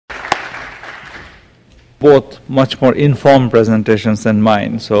both much more informed presentations than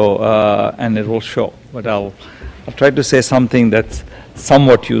mine, so and it will show. But I'll try to say something that's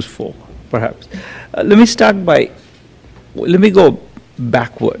somewhat useful, perhaps. Let me go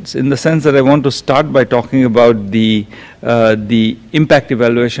backwards in the sense that I want to start by talking about the impact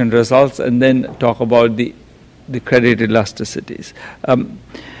evaluation results and then talk about the credit elasticities.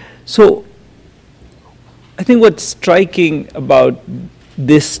 So I think what's striking about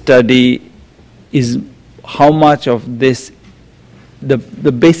this study is how much of this, the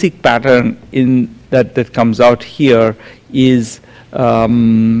basic pattern in that comes out here is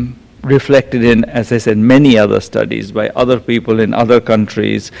reflected in, as I said, many other studies by other people in other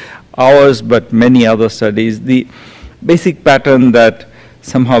countries, ours, but many other studies. The basic pattern that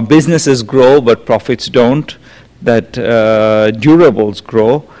somehow businesses grow but profits don't, that durables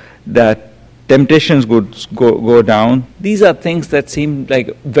grow, that temptations goods go down. These are things that seem like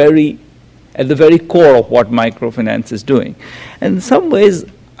at the very core of what microfinance is doing. And in some ways,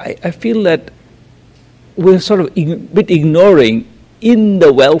 I feel that we're sort of a bit ignoring in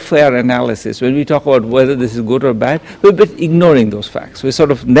the welfare analysis, when we talk about whether this is good or bad, we're a bit ignoring those facts. We're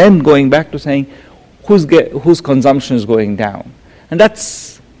sort of then going back to saying whose consumption is going down. And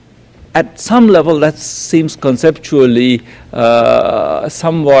that's, at some level, that seems conceptually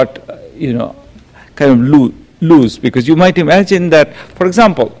somewhat, kind of loose, because you might imagine that, for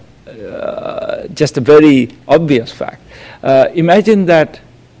example, just a very obvious fact, imagine that,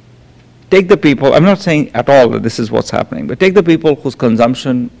 take the people, I'm not saying at all that this is what's happening, but take the people whose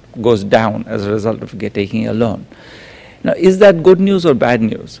consumption goes down as a result of taking a loan. Now, is that good news or bad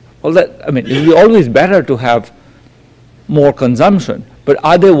news? Well, it would be always better to have more consumption, but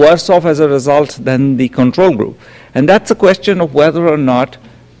are they worse off as a result than the control group? And that's a question of whether or not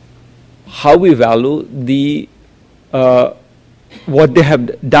how we value what they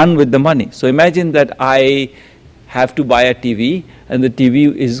have done with the money. So imagine that I have to buy a TV, and the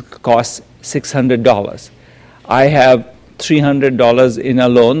TV costs $600. I have $300 in a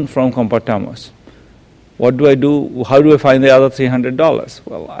loan from Compartamos. What do I do? How do I find the other $300?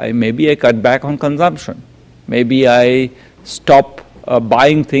 Well, maybe I cut back on consumption. Maybe I stop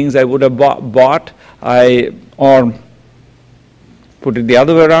buying things I would have bought, or put it the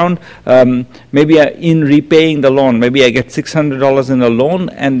other way around, maybe in repaying the loan, maybe I get $600 in a loan,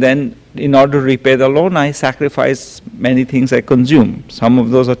 and then in order to repay the loan, I sacrifice many things I consume. Some of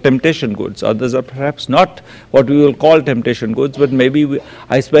those are temptation goods. Others are perhaps not what we will call temptation goods, but maybe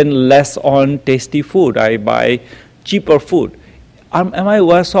I spend less on tasty food. I buy cheaper food. Am I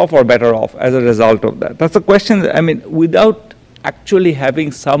worse off or better off as a result of that? That's a question that, without actually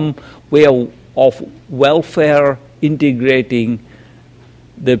having some way of welfare integrating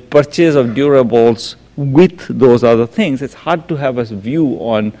the purchase of durables with those other things, it's hard to have a view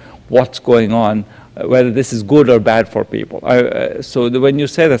on what's going on, whether this is good or bad for people. So when you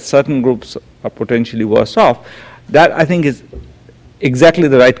say that certain groups are potentially worse off, that I think is exactly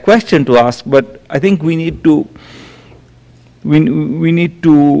the right question to ask, but I think we need to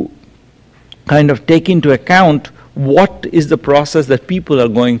kind of take into account what is the process that people are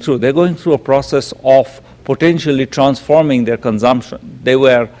going through. They're going through a process of potentially transforming their consumption. They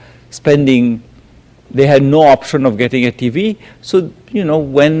were spending, they had no option of getting a TV, so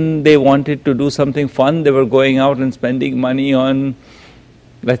when they wanted to do something fun, they were going out and spending money on,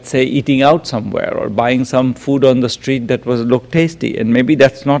 let's say, eating out somewhere or buying some food on the street that looked tasty, and maybe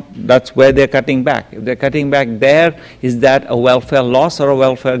that's where they're cutting back. If they're cutting back there, is that a welfare loss or a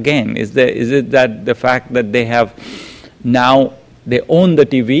welfare gain? Is it that the fact that they have now, they own the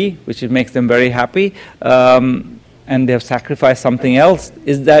TV, which makes them very happy, and they have sacrificed something else?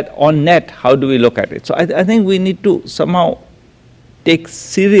 Is that on net? How do we look at it? So I think we need to somehow take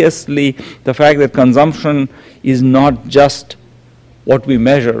seriously the fact that consumption is not just what we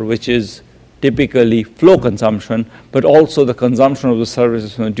measure, which is typically flow consumption, but also the consumption of the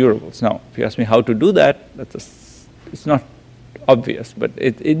services from the durables. Now, if you ask me how to do that, it's not obvious, but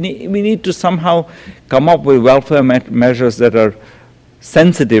we need to somehow come up with welfare measures that are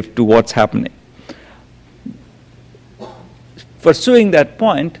sensitive to what's happening. Pursuing that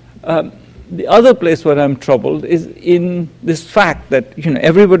point, the other place where I'm troubled is in this fact that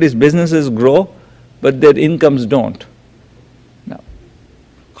everybody's businesses grow, but their incomes don't. Now,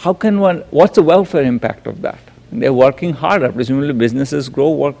 what's the welfare impact of that? They're working harder. Presumably businesses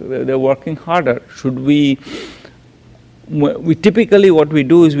grow, they're working harder. Should we typically, what we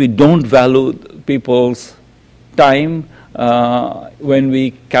do is we don't value people's time when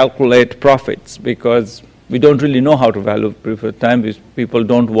we calculate profits, because we don't really know how to value people's time because people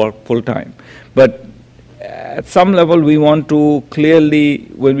don't work full time. But at some level, we want to clearly,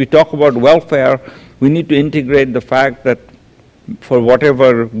 when we talk about welfare, we need to integrate the fact that for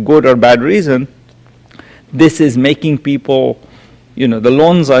whatever good or bad reason, this is making people, the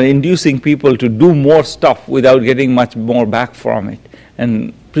loans are inducing people to do more stuff without getting much more back from it.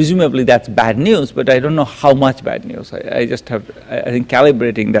 And presumably that's bad news, but I don't know how much bad news. I think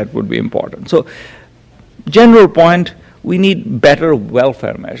calibrating that would be important. So general point, we need better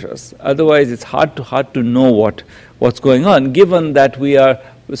welfare measures. Otherwise, it's hard to know what's going on, given that we are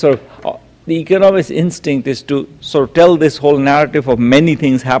sort of, the economist instinct is to sort of tell this whole narrative of many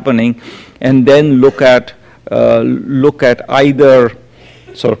things happening and then look at either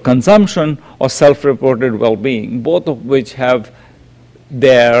sort of consumption or self-reported well-being, both of which have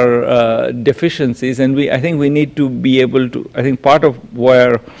their deficiencies. And I think we need to be able to, I think part of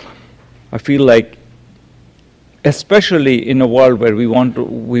where I feel like, especially in a world where we want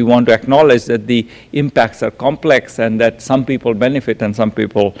to acknowledge that the impacts are complex and that some people benefit and some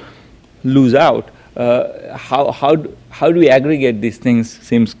people lose out, how do we aggregate these things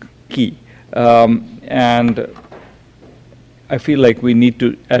seems key. And I feel like we need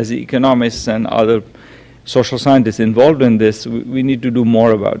to, as economists and other social scientists involved in this, we need to do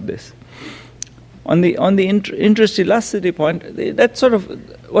more about this. On the interest elasticity point, that's sort of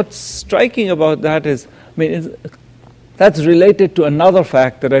what's striking about that is, that's related to another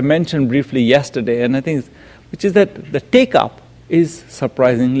fact that I mentioned briefly yesterday, and I think, which is that the take-up is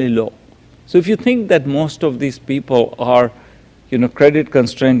surprisingly low. So if you think that most of these people are, credit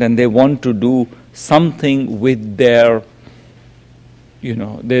constrained and they want to do something with their,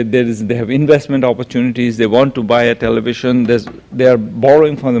 they have investment opportunities, they want to buy a television, they are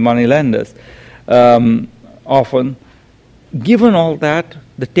borrowing from the money lenders often. Given all that,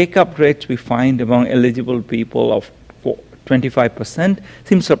 the take-up rates we find among eligible people of 25%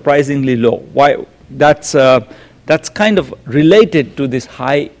 seem surprisingly low. Why? That's kind of related to this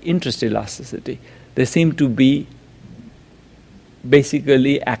high interest elasticity. They seem to be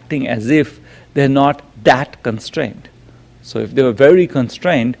basically acting as if they're not that constrained. So if they were very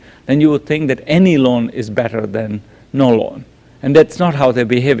constrained, then you would think that any loan is better than no loan. And that's not how they're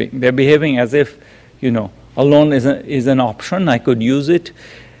behaving. They're behaving as if, a loan is an option. I could use it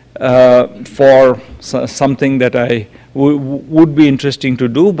for something that would be interesting to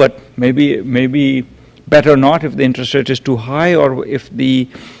do, but maybe better not if the interest rate is too high, or if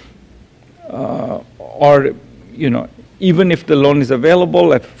even if the loan is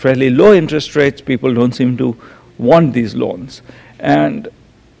available at fairly low interest rates, people don't seem to want these loans. And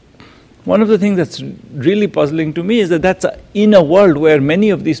one of the things that's really puzzling to me is that that's in a world where many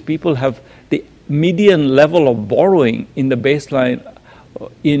of these people have the median level of borrowing in the baseline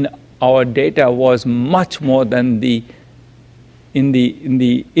in our data was much more than in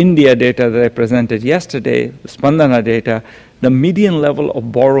the India data that I presented yesterday, the Spandana data. The median level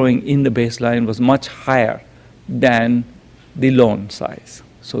of borrowing in the baseline was much higher than the loan size.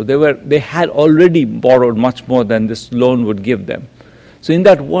 So they had already borrowed much more than this loan would give them. So in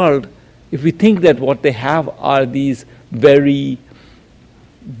that world, if we think that what they have are these very,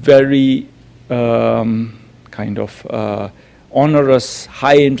 very kind of onerous,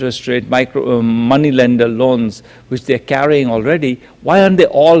 high interest rate money lender loans, which they're carrying already, why aren't they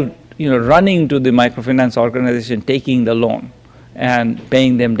all running to the microfinance organization, taking the loan and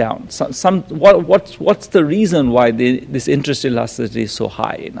paying them down? What's the reason why this interest elasticity is so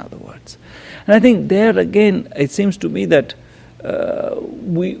high, in other words? And I think there again, it seems to me that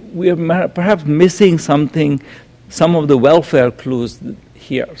we are perhaps missing some of the welfare clues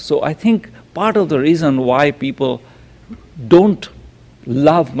here. So I think part of the reason why people don't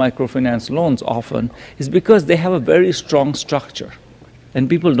love microfinance loans often is because they have a very strong structure, and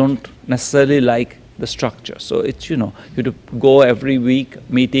people don't necessarily like the structure. So it's, you have to go every week,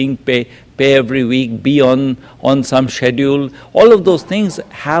 meeting, pay every week, be on some schedule. All of those things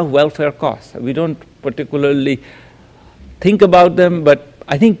have welfare costs. We don't particularly think about them, but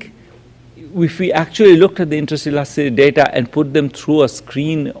I think if we actually looked at the interest elasticity data and put them through a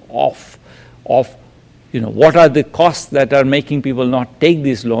screen of what are the costs that are making people not take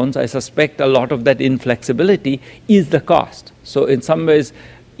these loans, I suspect a lot of that inflexibility is the cost. So in some ways,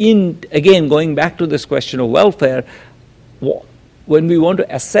 again, going back to this question of welfare, when we want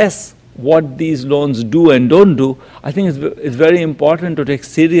to assess what these loans do and don't do, I think it's very important to take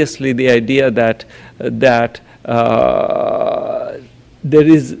seriously the idea that there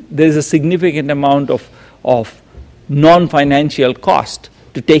is a significant amount of non-financial cost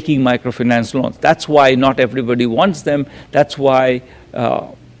to taking microfinance loans. That's why not everybody wants them. That's why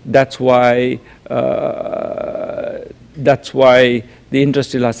the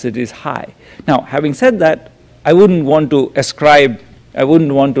interest elasticity is high. Now, having said that, I wouldn't want to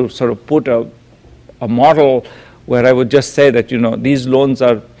sort of put a a model where I would just say that, these loans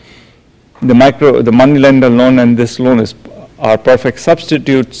are, the money lender loan and this loan are perfect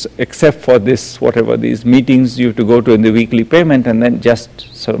substitutes, except for this, whatever, these meetings you have to go to in the weekly payment, and then just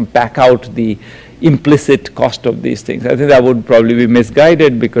sort of back out the implicit cost of these things. I think that would probably be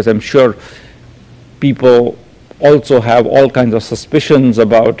misguided, because I'm sure people also have all kinds of suspicions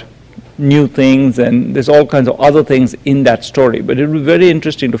about new things, and there's all kinds of other things in that story. But it would be very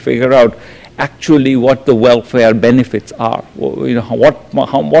interesting to figure out actually what the welfare benefits are.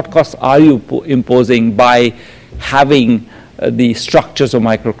 What costs are you imposing by having the structures of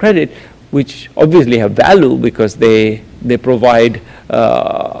microcredit, which obviously have value because they provide,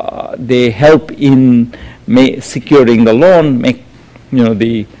 they help in securing the loan, make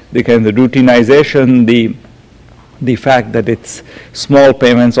the kind of the routinization, the fact that it's small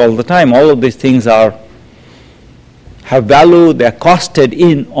payments all the time. All of these things have value. They're costed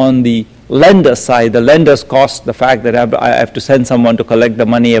in on the lender side. The lender's cost the fact that I have to send someone to collect the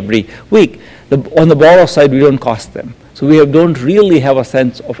money every week. On the borrower side, we don't cost them. So we don't really have a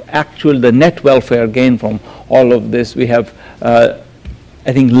sense of the net welfare gain from all of this. We have, I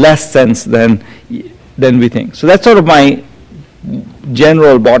think, less sense than we think. So that's sort of my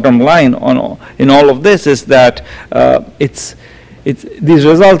general bottom line in all of this, is that these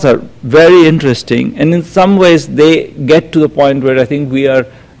results are very interesting, and in some ways they get to the point where I think we are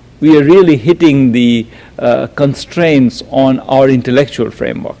really hitting the constraints on our intellectual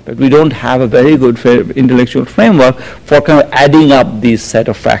framework, that we don't have a very good intellectual framework for kind of adding up these set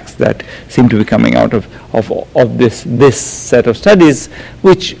of facts that seem to be coming out of this set of studies,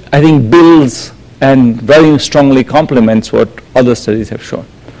 which I think builds and very strongly complements what other studies have shown.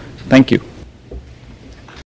 So thank you.